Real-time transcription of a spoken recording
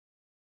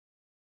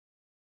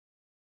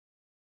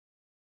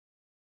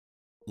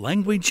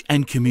Language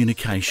and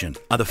communication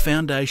are the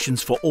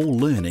foundations for all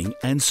learning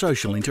and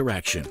social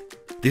interaction.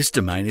 This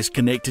domain is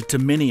connected to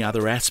many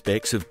other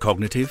aspects of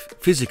cognitive,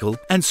 physical,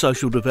 and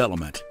social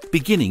development,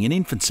 beginning in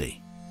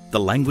infancy.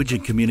 The language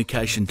and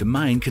communication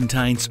domain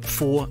contains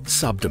 4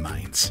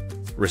 subdomains.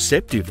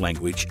 Receptive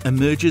language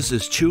emerges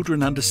as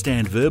children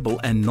understand verbal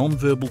and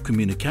non-verbal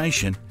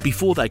communication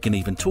before they can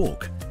even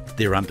talk.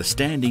 Their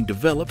understanding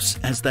develops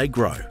as they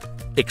grow.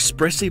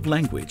 Expressive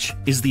language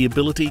is the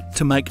ability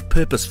to make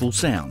purposeful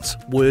sounds,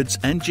 words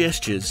and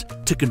gestures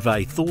to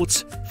convey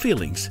thoughts,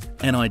 feelings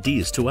and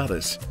ideas to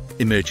others.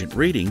 Emergent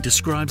reading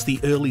describes the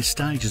early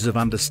stages of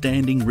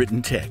understanding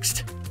written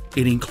text.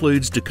 It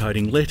includes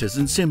decoding letters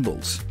and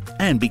symbols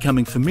and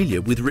becoming familiar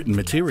with written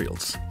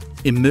materials.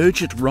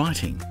 Emergent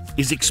writing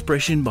is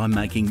expression by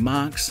making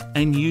marks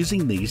and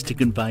using these to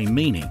convey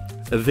meaning,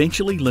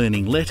 eventually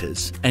learning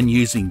letters and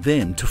using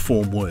them to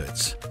form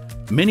words.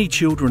 Many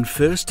children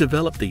first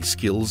develop these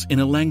skills in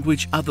a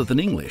language other than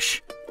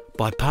English.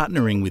 By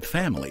partnering with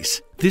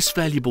families, this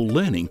valuable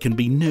learning can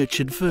be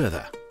nurtured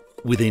further.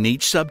 Within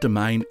each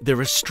subdomain, there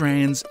are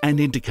strands and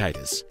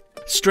indicators.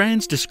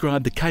 Strands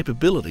describe the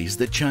capabilities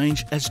that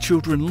change as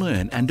children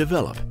learn and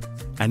develop,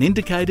 and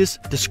indicators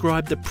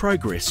describe the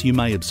progress you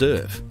may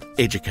observe.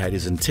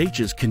 Educators and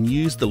teachers can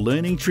use the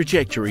learning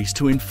trajectories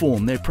to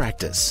inform their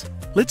practice.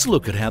 Let's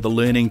look at how the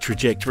learning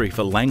trajectory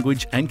for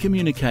language and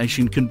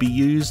communication can be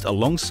used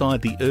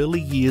alongside the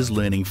Early Years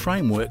Learning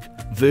Framework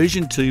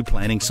Version 2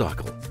 planning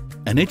cycle.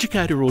 An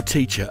educator or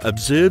teacher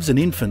observes an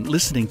infant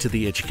listening to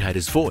the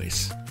educator's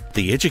voice.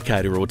 The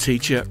educator or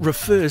teacher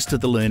refers to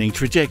the learning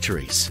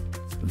trajectories.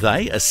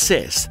 They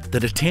assess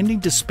that attending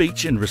to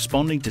speech and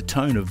responding to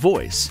tone of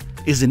voice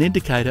is an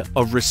indicator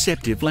of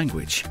receptive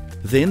language.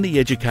 Then the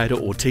educator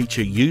or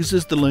teacher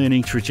uses the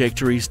learning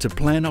trajectories to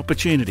plan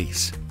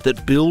opportunities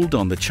that build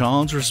on the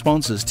child's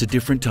responses to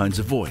different tones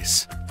of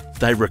voice.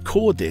 They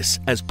record this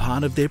as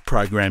part of their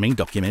programming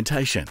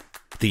documentation.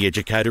 The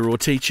educator or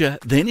teacher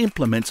then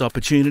implements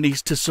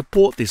opportunities to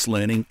support this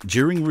learning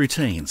during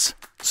routines,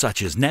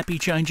 such as nappy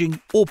changing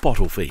or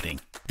bottle feeding.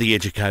 The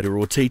educator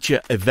or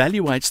teacher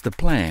evaluates the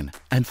plan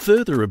and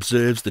further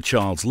observes the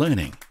child's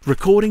learning,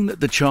 recording that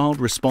the child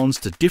responds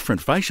to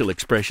different facial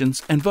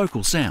expressions and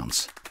vocal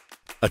sounds.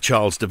 A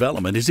child's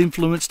development is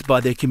influenced by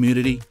their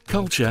community,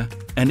 culture,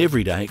 and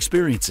everyday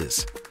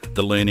experiences.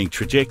 The learning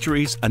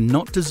trajectories are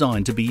not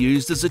designed to be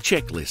used as a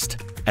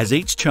checklist, as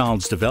each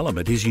child's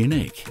development is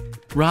unique.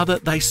 Rather,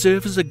 they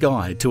serve as a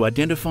guide to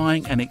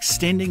identifying and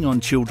extending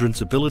on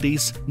children's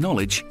abilities,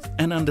 knowledge,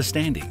 and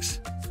understandings.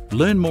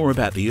 Learn more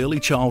about the early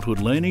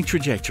childhood learning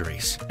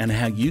trajectories and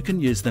how you can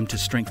use them to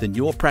strengthen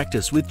your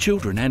practice with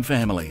children and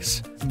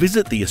families.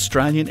 Visit the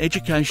Australian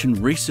Education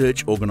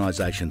Research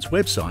Organisation's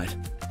website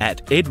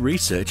at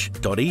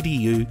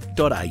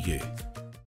edresearch.edu.au.